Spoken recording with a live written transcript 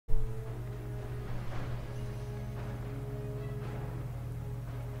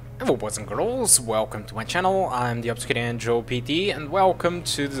Hello boys and girls, welcome to my channel. I'm the Obscurian Joe PT and welcome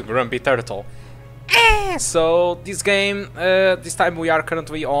to the Grumpy Turtle. So this game, this time we are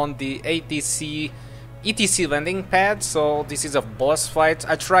currently on the ETC landing pad, so this is a boss fight.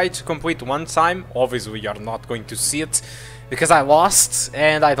 I tried to complete one time, obviously you're not going to see it because I lost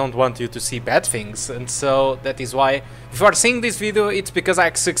and I don't want you to see bad things, and so that is why if you are seeing this video it's because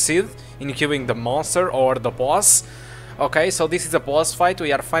I succeed in killing the monster or the boss. Okay, so this is a boss fight.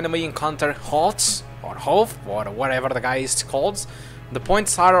 We are finally encounter Hoth or whatever the guy is called. The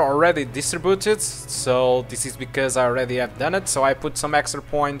points are already distributed, so this is because I already have done it. So I put some extra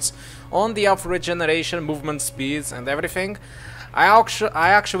points on the health regeneration, movement speeds and everything. I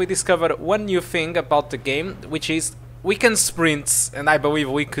actually discovered one new thing about the game, which is we can sprint, and I believe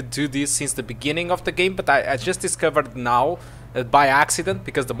we could do this since the beginning of the game, but I just discovered now by accident,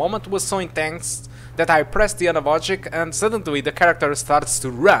 because the moment was so intense that I pressed the analogic and suddenly the character starts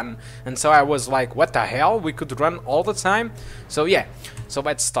to run, and so I was like, what the hell, we could run all the time? So yeah, so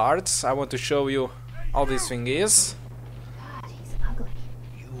let's start. I want to show you how this thing is. God, he's ugly.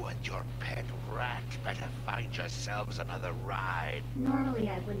 You and your pet rat better find yourselves another ride. Normally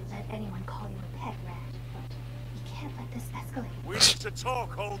I wouldn't let anyone call you a pet rat, but you can't let this escalate. We need to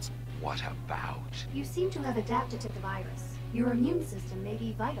talk, Holt. What about? You seem to have adapted to the virus. Your immune system may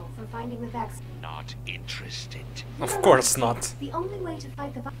be vital for finding the vaccine. Not interested. Of course not. The only way to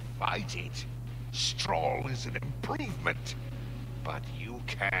fight the virus. Fight it. Stroll is an improvement. But you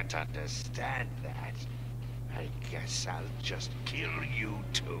can't understand that. I guess I'll just kill you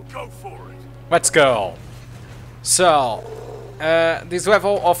too. Go for it. Let's go. So, this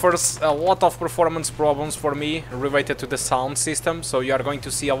level offers a lot of performance problems for me related to the sound system, so you are going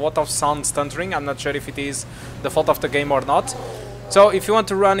to see a lot of sound stuttering. I'm not sure if it is the fault of the game or not. So if you want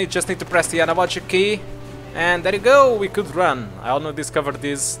to run, you just need to press the analogic key, and there you go, we could run. I only discovered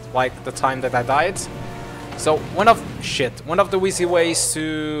this like the time that I died. So one of the easy ways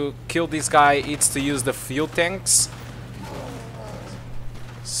to kill this guy is to use the fuel tanks.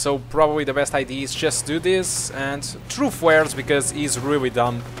 So probably the best idea is just do this and true flares because he's really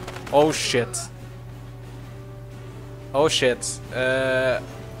dumb. Oh shit. Oh shit.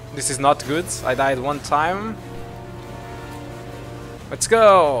 This is not good. I died one time. Let's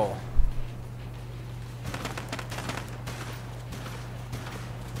go.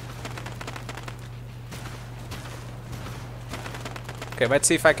 Okay, let's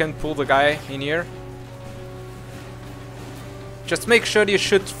see if I can pull the guy in here. Just make sure you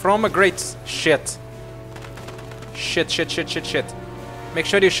shoot from a great shit. Shit. Make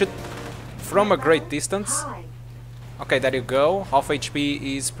sure you shoot from a great distance. Hi. Okay, there you go. Half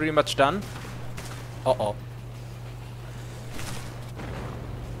HP is pretty much done. Uh-oh.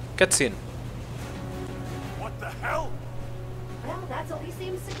 Cutscene. What the hell? Well, that's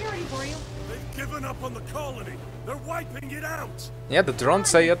Elysium security for you. They've given up on the colony. They're wiping it out. Yeah, the drones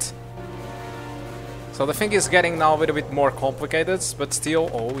say it. So the thing is getting now a little bit more complicated, but still,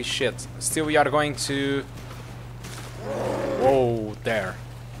 holy shit. Still we are going to... Whoa, there.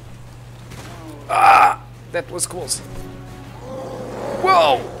 Ah! That was close.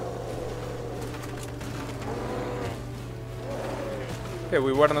 Whoa! Okay,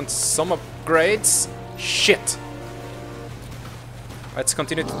 we were on some upgrades. Shit! Let's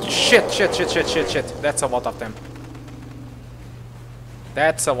continue to... Shit! That's a lot of them.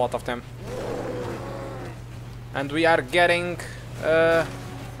 That's a lot of them. And we are getting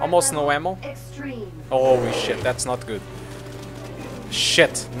almost no ammo. Extreme. Holy shit, that's not good.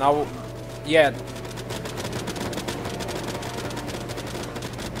 Shit, now... Yeah.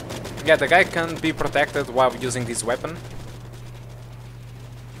 Yeah, the guy can be protected while using this weapon.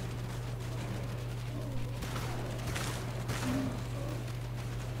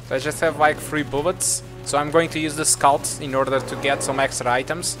 So I just have like 3 bullets. So I'm going to use the scout in order to get some extra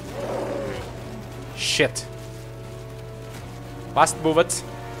items. Shit. Last bullet.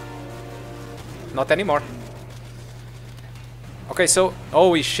 Not anymore. Okay, so...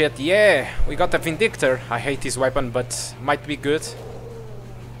 Holy shit, yeah! We got a Vindictor. I hate this weapon, but might be good.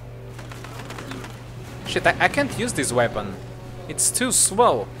 Shit, I can't use this weapon. It's too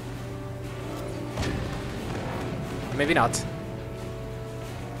slow. Maybe not.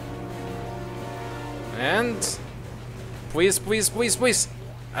 And... Please.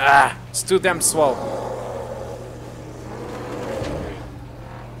 Ah! It's too damn slow.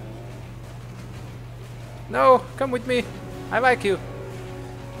 No, come with me. I like you.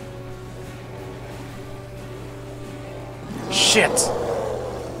 Shit.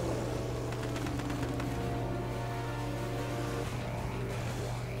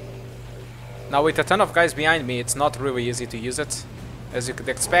 Now with a ton of guys behind me, it's not really easy to use it. as you could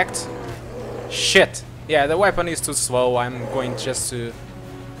expect. Shit! Yeah, the weapon is too slow. I'm going just to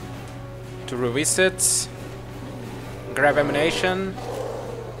release it. Grab ammunition.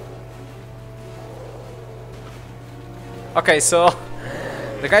 Okay, so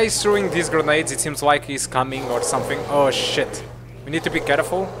the guy is throwing these grenades. It seems like he's coming or something. Oh shit! We need to be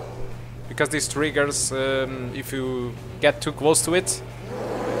careful because this triggers if you get too close to it.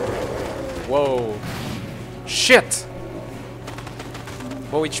 Whoa! Shit!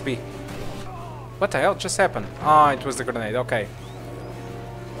 Low HP. What the hell just happened? Ah, it was the grenade. Okay.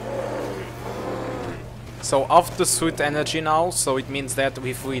 So off the suit energy now, so it means that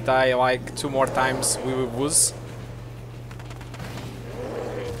if we die like 2 more times, we will lose.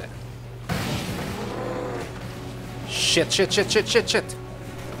 Shit, shit, shit, shit, shit, shit.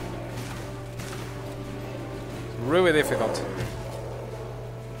 Really difficult.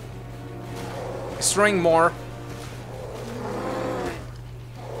 Destroying more.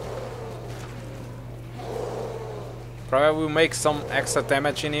 Probably will make some extra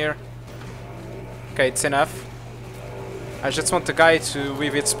damage in here. Okay, it's enough. I just want the guy to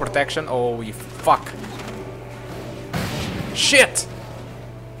leave its protection. Oh, we fuck. Shit!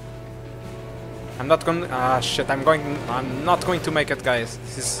 I'm not going. Ah, shit! I'm not going to make it, guys.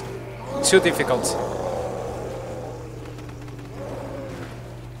 This is too difficult.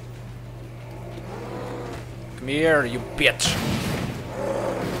 Come here, you bitch!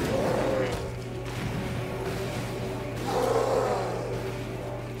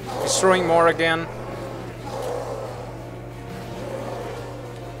 Destroying more again.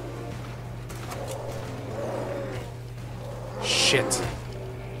 Shit.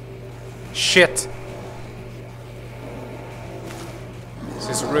 Shit. This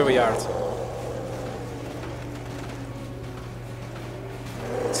is really hard.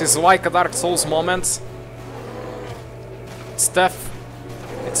 This is like a Dark Souls moment. It's tough.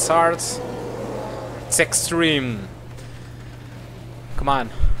 It's hard. It's extreme. Come on.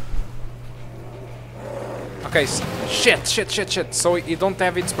 Okay, shit, shit, shit, shit. So you don't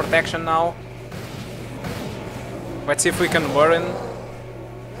have its protection now. Let's see if we can burn.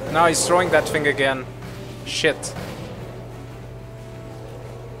 Now he's throwing that thing again. Shit.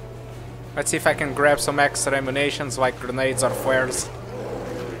 Let's see if I can grab some extra ammunitions like grenades or flares.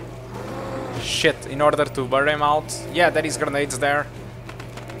 Shit, in order to burn him out. Yeah, there is grenades there.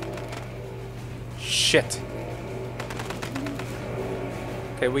 Shit.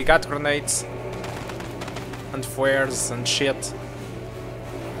 Okay, we got grenades. And flares and shit.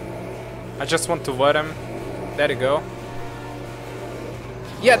 I just want to burn him. There you go.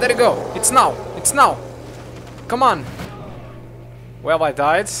 Yeah, there you go. It's now. It's now. Come on. Well, I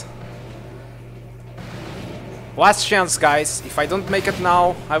died. Last chance, guys. If I don't make it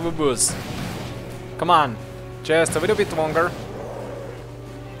now, I will lose. Come on. Just a little bit longer.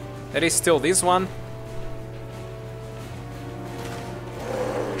 There is still this one.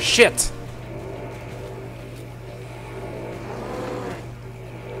 Shit.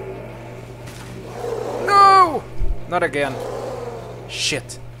 No! Not again.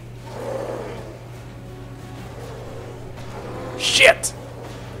 Shit. Shit!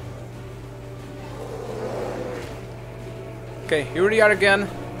 Okay, here we are again.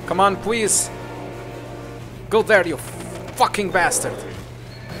 Come on, please. Go there, you fucking bastard.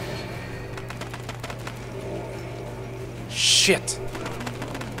 Shit.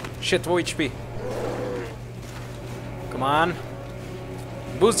 Shit, low HP. Come on.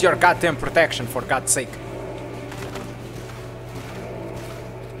 Boost your goddamn protection, for God's sake.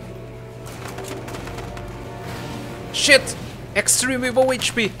 Shit! Extremely low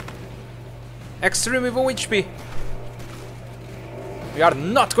HP. Extremely low HP. We are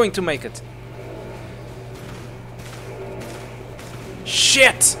not going to make it.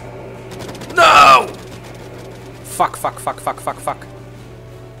 Shit! No! Fuck, fuck, fuck, fuck, fuck, fuck.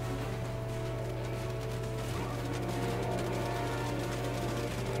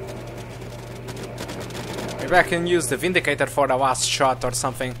 Maybe I can use the Vindicator for the last shot or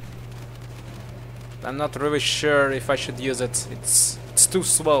something. I'm not really sure if I should use it. It's too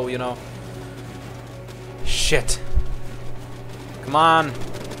slow, you know. Shit. Come on.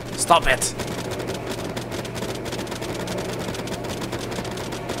 Stop it.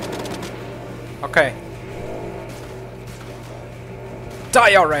 Okay.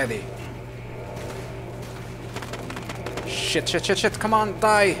 Die already. Shit, shit, shit, shit. Come on,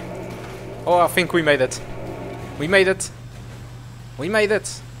 die. Oh, I think we made it. We made it. We made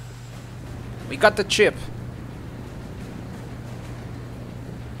it. We got the chip.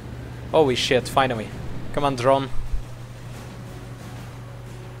 Holy shit, finally. Come on, drone.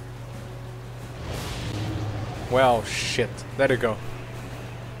 Well, shit. There you go.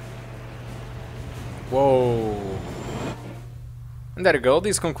 Whoa. And there you go,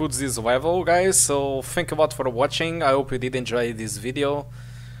 this concludes this level, guys, so thank you a lot for watching. I hope you did enjoy this video.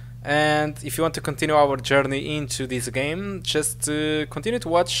 And if you want to continue our journey into this game, just continue to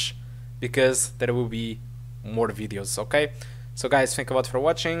watch, because there will be more videos, okay? So guys, thank you a lot for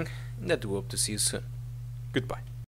watching, and I do hope to see you soon. Goodbye.